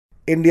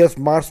India's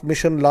Mars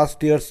mission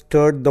last year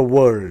stirred the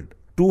world.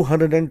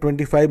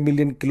 225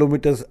 million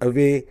kilometers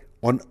away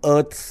on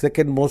Earth's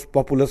second most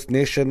populous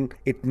nation,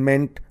 it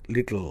meant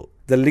little.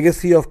 The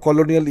legacy of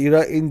colonial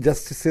era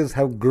injustices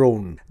have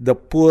grown. The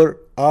poor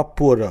are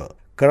poorer.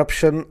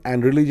 Corruption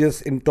and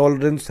religious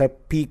intolerance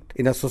have peaked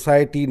in a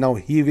society now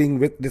heaving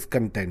with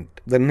discontent.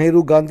 The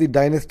Nehru-Gandhi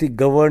dynasty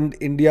governed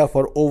India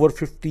for over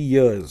 50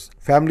 years.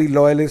 Family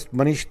loyalist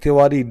Manish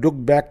Tiwari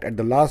looked back at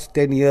the last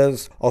 10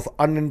 years of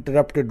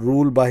uninterrupted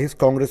rule by his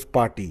Congress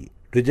party,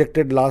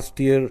 rejected last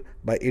year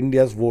by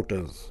India's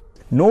voters.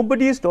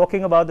 Nobody is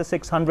talking about the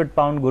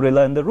 600-pound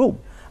gorilla in the room.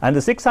 And the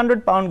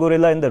 600-pound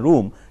gorilla in the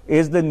room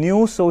is the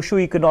new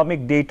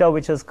socio-economic data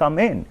which has come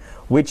in,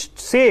 which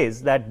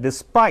says that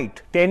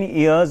despite 10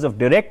 years of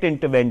direct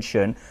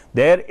intervention,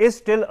 there is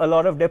still a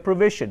lot of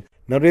deprivation.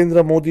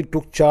 Narendra Modi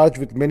took charge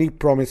with many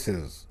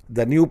promises.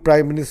 The new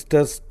Prime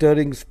Minister's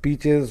stirring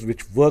speeches,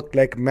 which worked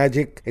like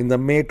magic in the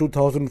May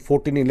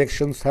 2014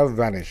 elections, have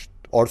vanished.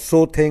 Or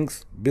so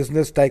thinks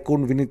business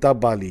tycoon Vinita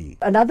Bali.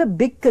 Another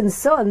big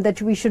concern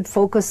that we should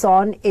focus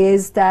on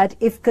is that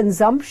if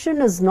consumption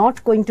is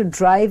not going to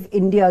drive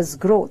India's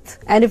growth,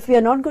 and if we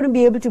are not going to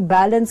be able to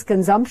balance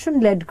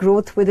consumption-led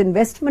growth with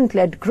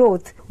investment-led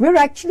growth, we're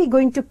actually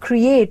going to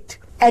create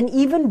an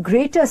even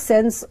greater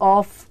sense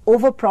of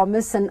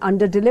overpromise and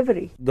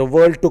under-delivery. The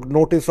world took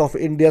notice of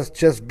India's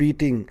chest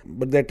beating,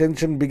 but the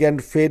attention began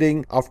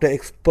fading after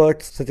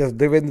experts such as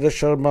Devendra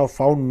Sharma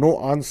found no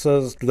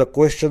answers to the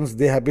questions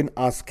they have been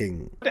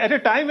asking. At a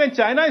time when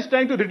China is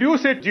trying to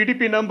reduce its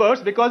GDP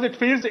numbers because it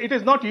feels it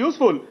is not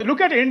useful.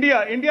 Look at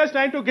India. India is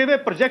trying to give a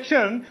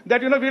projection that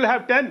we'll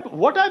have 10.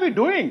 What are we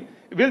doing?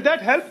 Will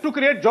that help to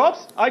create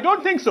jobs? I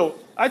don't think so.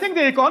 I think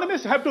the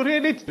economists have to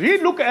really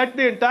relook at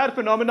the entire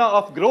phenomena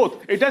of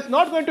growth. It is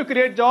not going to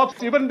create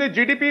jobs. Even the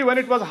GDP, when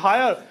it was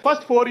higher,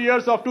 first 4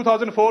 years of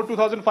 2004,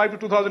 2005 to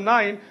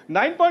 2009,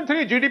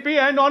 9.3 GDP,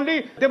 and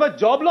only there was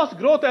job loss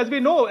growth. As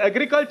we know,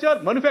 agriculture,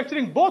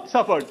 manufacturing both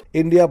suffered.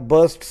 India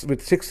bursts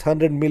with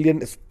 600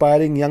 million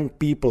aspiring young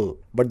people,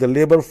 but the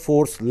labor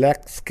force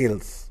lacks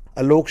skills.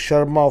 Alok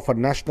Sharma of a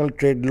national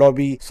trade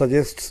lobby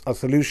suggests a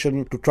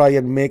solution to try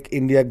and make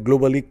India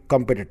globally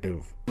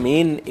competitive.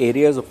 Main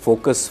areas of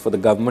focus for the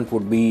government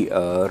would be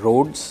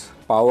roads,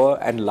 power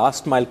and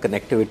last mile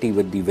connectivity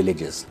with the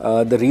villages.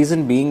 The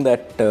reason being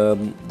that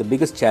the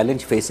biggest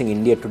challenge facing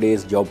India today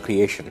is job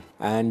creation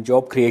and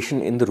job creation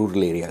in the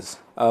rural areas.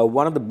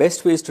 One of the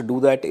best ways to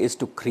do that is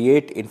to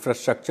create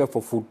infrastructure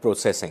for food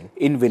processing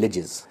in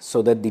villages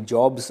so that the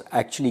jobs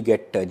actually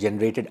get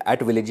generated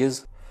at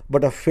villages.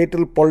 But a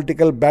fatal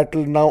political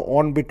battle now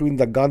on between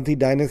the Gandhi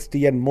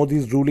dynasty and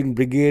Modi's ruling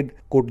brigade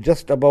could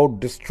just about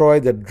destroy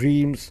the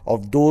dreams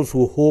of those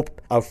who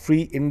hoped a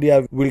free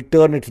India will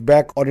turn its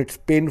back on its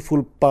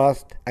painful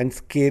past and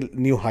scale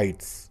new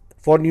heights.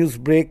 For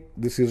Newsbreak,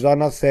 this is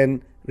Rana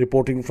Senn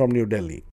reporting from New Delhi.